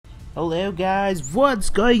Hello guys, what's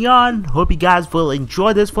going on? Hope you guys will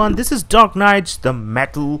enjoy this one. This is Dark Knights, the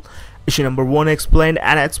Metal issue number 1 explained,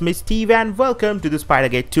 and it's me Steve, and welcome to the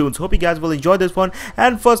Spidergate Tunes. Hope you guys will enjoy this one.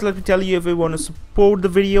 And first, let me tell you, if you want to support the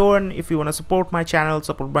video and if you want to support my channel,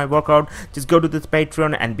 support my workout, just go to this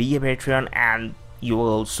Patreon and be a Patreon, and you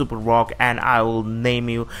will super rock, and I will name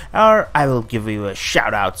you, or I will give you a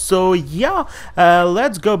shout out. So yeah,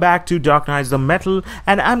 let's go back to Dark Knights the Metal,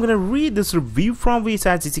 and I'm gonna read this review from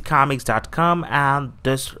vsiteccomics.com, and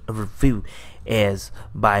this review is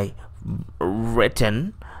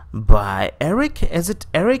written by Eric. Is it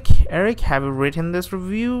Eric? Have you written this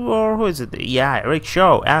review, or who is it? Yeah, Eric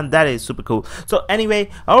Shaw, and that is super cool. So anyway,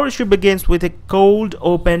 our issue begins with a cold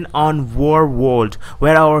open on War World,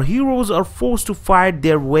 where our heroes are forced to fight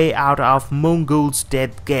their way out of Mongols'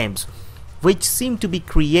 death games, which seem to be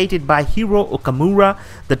created by Hiro Okamura,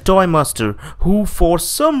 the Toy Master, who for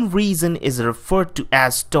some reason is referred to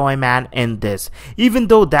as Toyman in this, even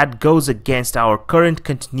though that goes against our current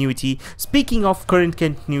continuity. Speaking of current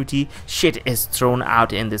continuity, shit is thrown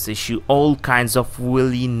out in this issue, all kinds of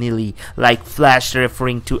willy-nilly, like Flash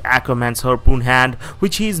referring to Aquaman's harpoon hand,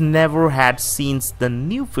 which he's never had since the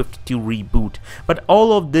New 52 reboot. But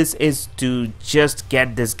all of this is to just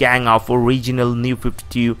get this gang of original New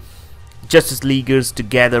 52 Justice Leaguers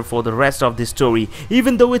together for the rest of the story,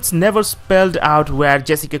 even though it's never spelled out where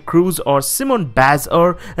Jessica Cruz or Simone Baz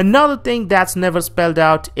are. Another thing that's never spelled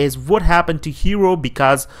out is what happened to Hero,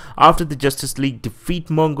 because after the Justice League defeat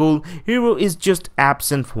Mongol, Hero is just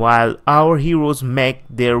absent while our heroes make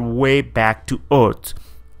their way back to Earth.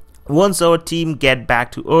 Once our team get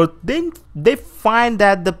back to Earth, then they find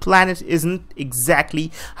that the planet isn't exactly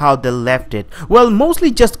how they left it. Well,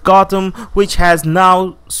 mostly just Gotham, which has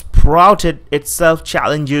now sprouted itself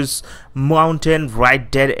Challenger's mountain right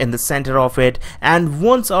dead in the center of it. And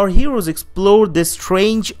once our heroes explore this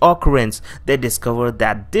strange occurrence, they discover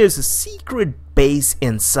that there's a secret base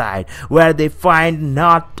inside, where they find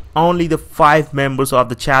not only the 5 members of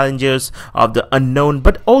the Challengers of the Unknown,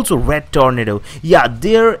 but also Red Tornado. Yeah,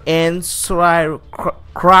 they're in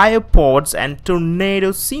cryopods, and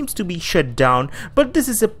Tornado seems to be shut down, but this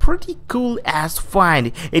is a pretty cool ass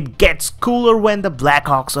find. It gets cooler when the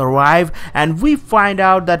Blackhawks arrive, and we find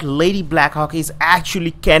out that Lady Blackhawk is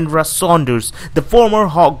actually Kendra Saunders, the former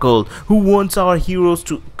Hawk Girl, who wants our heroes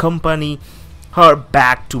to accompany her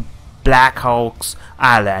back to Blackhawk's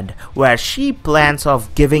Island, where she plans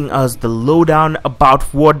of giving us the lowdown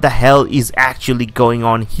about what the hell is actually going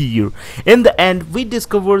on here. In the end, we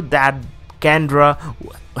discover that Kendra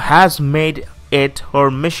has made it her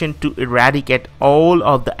mission to eradicate all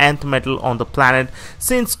of the nth metal on the planet,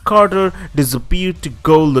 since Carter disappeared to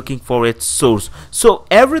go looking for its source. So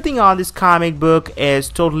everything on this comic book is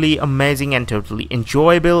totally amazing and totally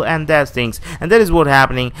enjoyable, and that's things, and that is what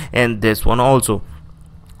happening in this one also.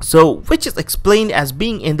 So, which is explained as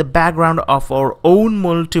being in the background of our own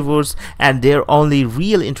multiverse, and their only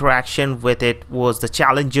real interaction with it was the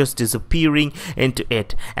Challengers disappearing into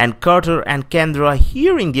it, and Carter and Kendra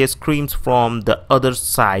hearing their screams from the other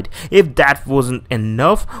side. If that wasn't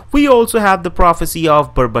enough, we also have the prophecy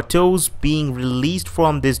of Barbatos being released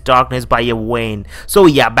from this darkness by a Wayne. So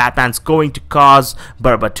yeah, Batman's going to cause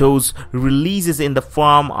Barbatos releases in the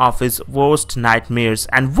form of his worst nightmares.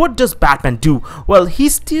 And what does Batman do? Well, he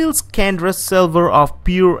steals Kendra's silver of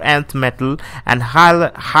pure nth metal and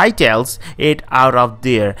hightails it out of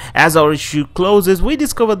there. As our issue closes, we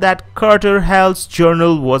discover that Carter Hell's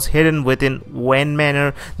journal was hidden within Wayne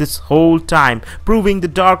Manor this whole time, proving the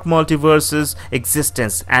Dark Multiverse's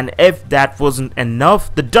existence. And if that wasn't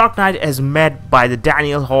enough, the Dark Knight is met by the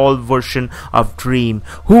Daniel Hall version of Dream,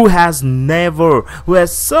 who has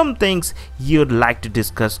some things you'd like to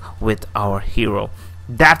discuss with our hero.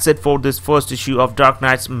 That's it for this first issue of Dark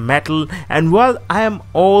Knights Metal, and while I am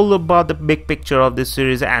all about the big picture of this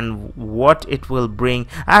series and what it will bring,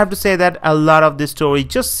 I have to say that a lot of this story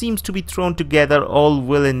just seems to be thrown together all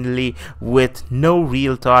willingly with no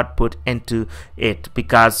real thought put into it,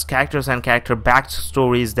 because characters and character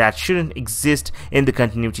backstories that shouldn't exist in the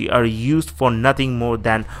continuity are used for nothing more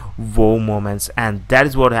than wow moments, and that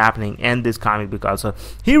is what's happening in this comic book also.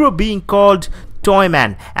 Hero being called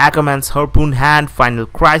Toyman, Aquaman's harpoon hand, Final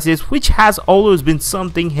Crisis, which has always been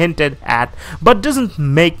something hinted at but doesn't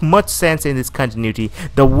make much sense in this continuity.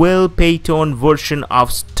 The Will Payton version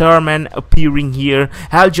of Starman appearing here,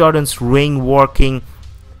 Hal Jordan's ring working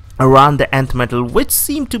around the nth metal, which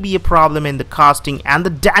seemed to be a problem in the casting, and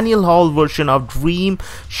the Daniel Hall version of Dream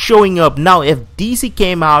showing up. Now, if DC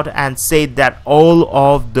came out and said that all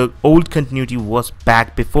of the old continuity was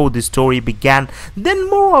back before the story began, then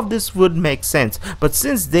more of this would make sense. But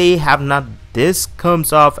since they have not this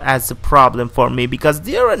comes off as a problem for me because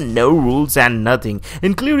there are no rules and nothing,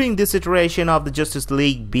 including this iteration of the Justice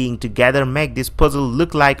League being together, make this puzzle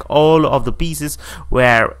look like all of the pieces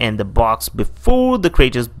were in the box before the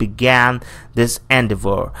creators began this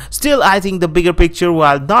endeavor. Still, I think the bigger picture,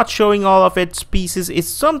 while not showing all of its pieces, is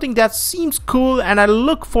something that seems cool, and I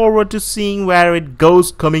look forward to seeing where it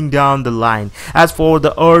goes coming down the line. As for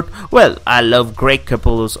the art, well, I love Greg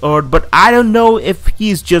Capullo's art, but I don't know if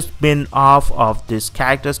he's just been off of these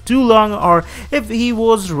characters too long or if he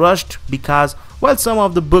was rushed, because while some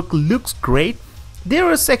of the book looks great, there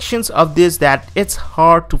are sections of this that it's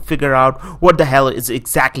hard to figure out what the hell is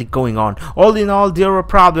exactly going on. All in all, there are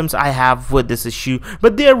problems I have with this issue,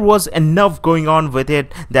 but there was enough going on with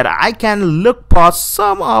it that I can look past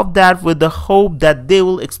some of that with the hope that they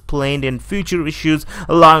will explain in future issues,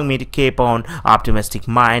 allowing me to keep on optimistic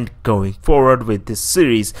mind going forward with this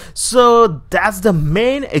series. So that's the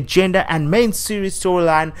main agenda and main series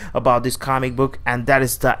storyline about this comic book, and that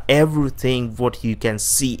is the everything what you can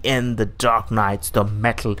see in the Dark Knights the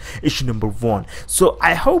Metal issue number 1. So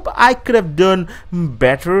I hope I could have done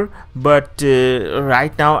better, but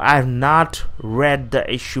right now I have not read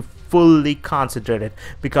the issue fully concentrated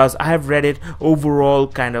because I have read it overall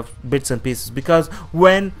kind of bits and pieces, because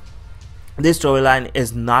when this storyline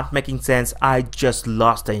is not making sense, I just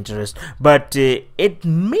lost the interest. But it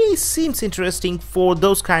may seems interesting for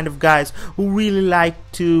those kind of guys who really like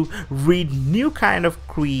to read new kind of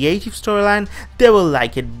creative storyline. They will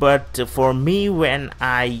like it, but for me, when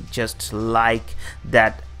I just like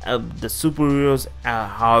that the superheroes,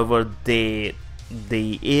 however they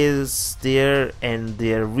is there in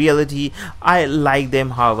their reality, I like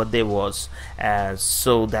them however they was,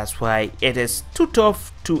 so that's why it is too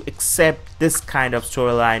tough to accept this kind of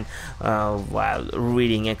storyline while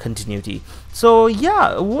reading a continuity. So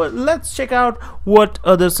yeah, let's check out what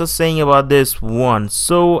others are saying about this one.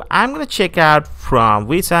 So I'm gonna check out from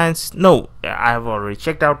VScience. No, I've already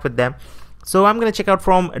checked out with them. So I'm going to check out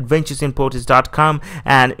from adventuresinporters.com,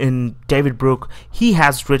 and in David Brooke, he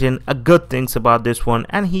has written good things about this one,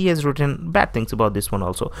 and he has written bad things about this one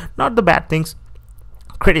also. Not the bad things,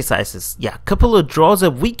 criticizes. Yeah, Capullo draws a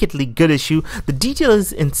wickedly good issue. The detail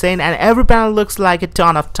is insane, and every panel looks like a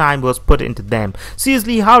ton of time was put into them.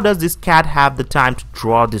 Seriously, how does this cat have the time to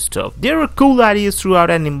draw this stuff? There are cool ideas throughout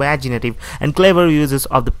and imaginative and clever uses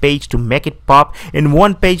of the page to make it pop in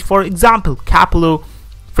one page. For example, Capullo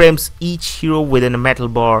frames each hero within a metal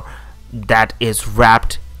bar that is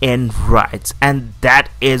wrapped in rights, and that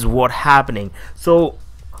is what happening. So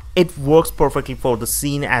it works perfectly for the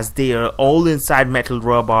scene as they are all inside metal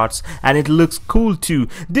robots, and it looks cool too.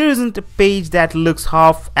 There isn't a page that looks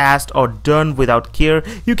half-assed or done without care.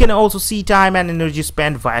 You can also see time and energy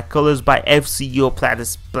spent via colors by FCO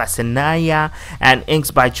Placenaya and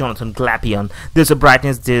inks by Jonathan Glapion. There's a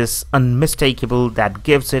brightness this unmistakable that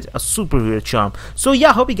gives it a superhero charm. So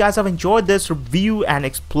yeah, hope you guys have enjoyed this review and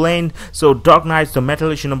explained. So Dark Knights the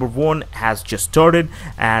Metal issue number 1 has just started,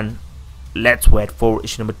 and let's wait for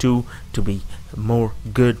issue number 2 to be more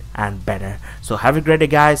good and better. So have a great day,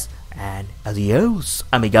 guys, and adios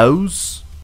amigos.